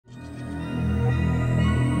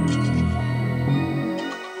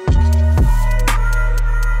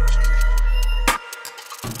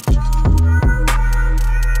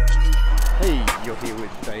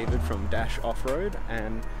OffRoad,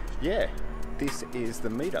 and yeah, this is the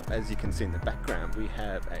meetup. As you can see in the background, we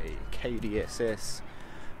have a KDSS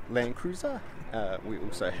LandCruiser. We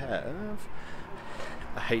also have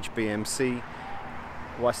a HBMC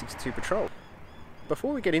Y62 Patrol.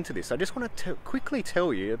 Before we get into this, I just want to quickly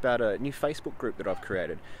tell you about a new Facebook group that I've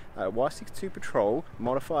created, Y62 Patrol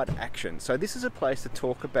Modified Action. So this is a place to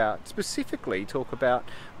talk about, specifically talk about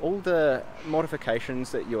all the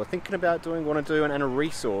modifications that you're thinking about doing, want to do, and a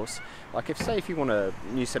resource. Like if you want a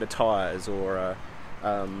new set of tyres or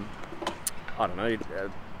I don't know,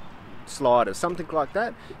 sliders, something like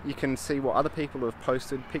that, you can see what other people have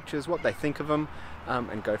posted, pictures, what they think of them,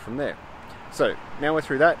 and go from there. So now we're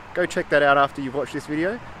through that, go check that out after you've watched this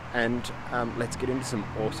video, and let's get into some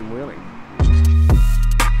awesome wheeling. Should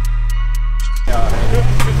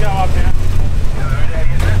go up now.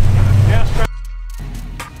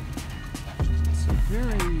 It's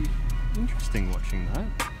very interesting watching that.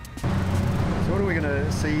 So what are we going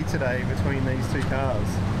to see today between these two cars?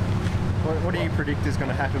 What do you predict is going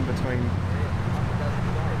to happen between?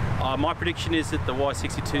 My prediction is that the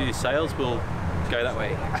Y62 sales will go that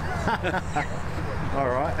way.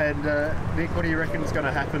 Alright, and Nick, what do you reckon is going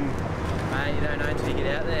to happen? Mate, you don't know until you get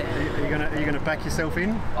out there. Are you going to back yourself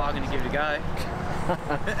in? Oh, I'm going to give it a go.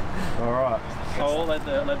 Alright. Oh, let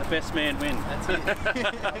the best man win. That's it.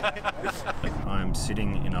 I'm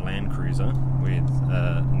sitting in a LandCruiser with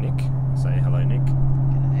Nick. Say hello, Nick.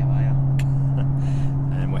 How are you?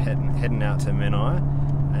 And we're heading out to Menai,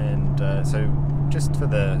 and so just for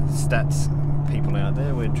the stats people out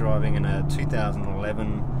there, we're driving in a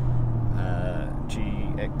 2011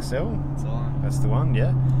 GXL. That's the one,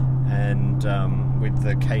 yeah. And with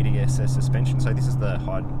the KDSS suspension. So this is the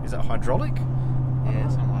is it hydraulic? Yeah,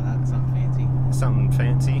 something like that. Something fancy. Something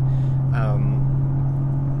fancy.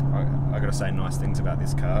 I got to say nice things about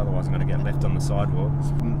this car, otherwise I'm going to get left on the sidewalk.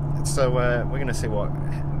 So we're going to see what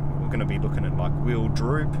we're going to be looking at, like wheel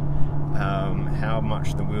droop, how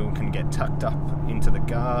much the wheel can get tucked up into the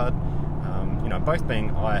guard. You know, both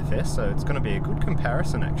being IFS, so it's going to be a good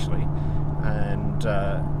comparison actually, and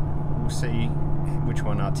we'll see which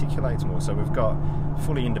one articulates more. So we've got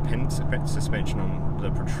fully independent suspension on the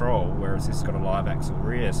Patrol, whereas this has got a live axle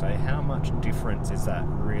rear. So how much difference is that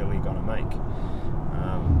really going to make?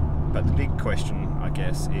 But the big question, I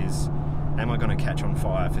guess, is am I going to catch on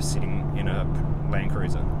fire for sitting in a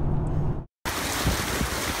LandCruiser?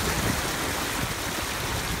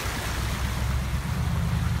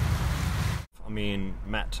 I'm in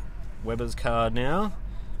Matt Webber's car now.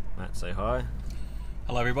 Matt, say hi.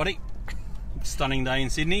 Hello everybody. Stunning day in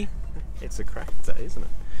Sydney. It's a crack day, isn't it?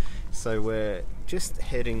 So we're just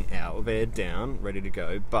heading out, we're down, ready to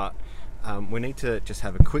go, but we need to just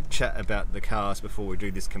have a quick chat about the cars before we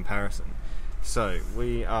do this comparison. So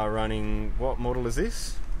we are running, what model is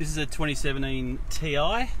this? This is a 2017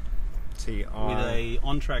 TI. TI. With a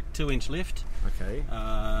on-track 2-inch lift. Okay.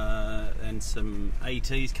 And some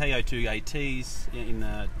ATs, KO2 ATs in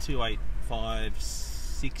 285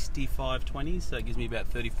 65/20, so it gives me about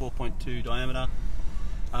 34.2 diameter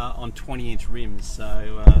on 20-inch rims.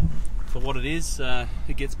 So for what it is,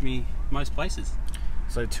 it gets me most places.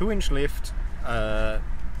 So 2-inch lift,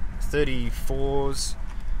 34s.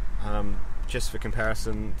 Just for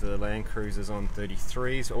comparison, the LandCruiser's on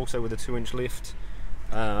 33s, also with a 2-inch lift.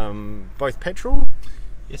 Both petrol?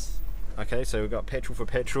 Yes. Okay, so we've got petrol for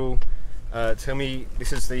petrol. Tell me,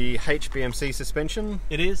 this is the HBMC suspension?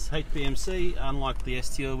 It is HBMC, unlike the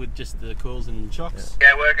STL with just the coils and shocks.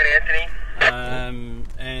 Yeah, working, Anthony.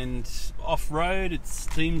 And off-road, it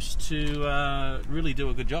seems to really do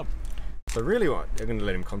a good job. So really what, I'm going to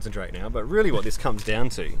let him concentrate now, but really what this comes down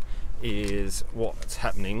to is what's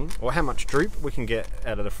happening, or how much droop we can get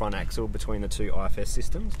out of the front axle between the two IFS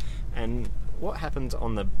systems, and what happens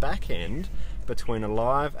on the back end between a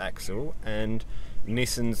live axle and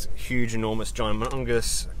Nissan's huge, enormous,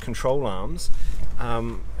 ginormous control arms,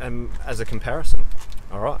 as a comparison.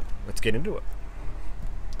 Alright, let's get into it.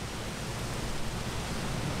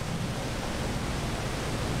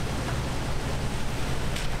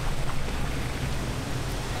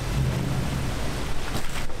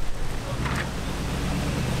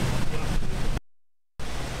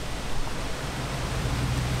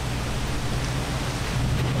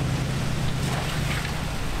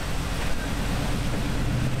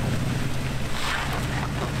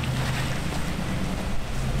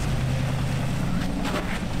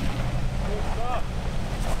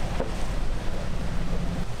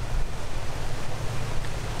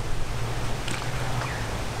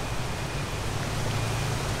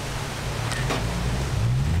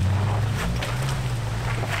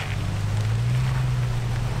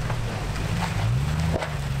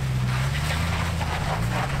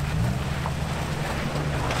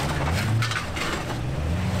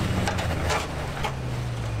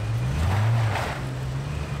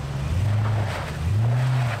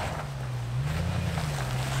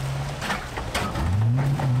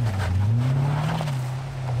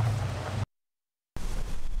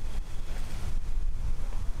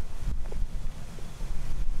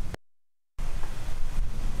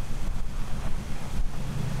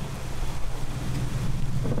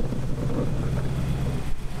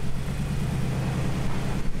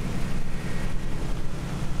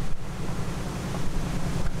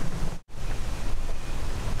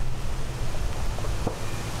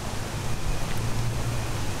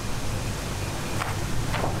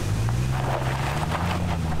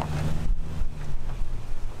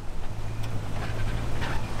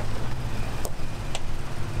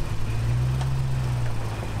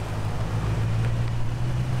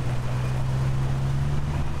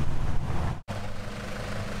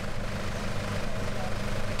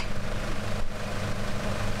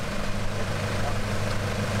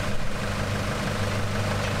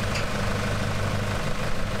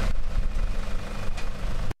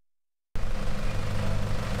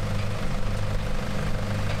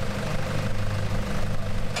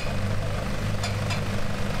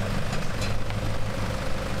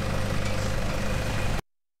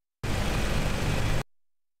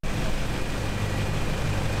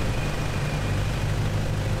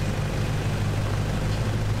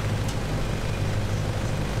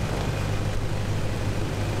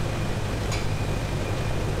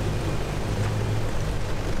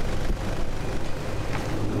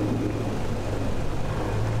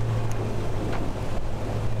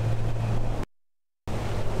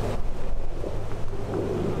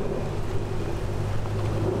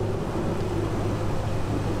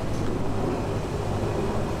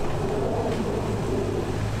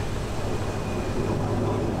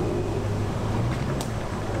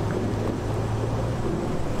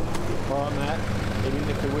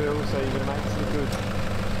 so you're going to make this look good.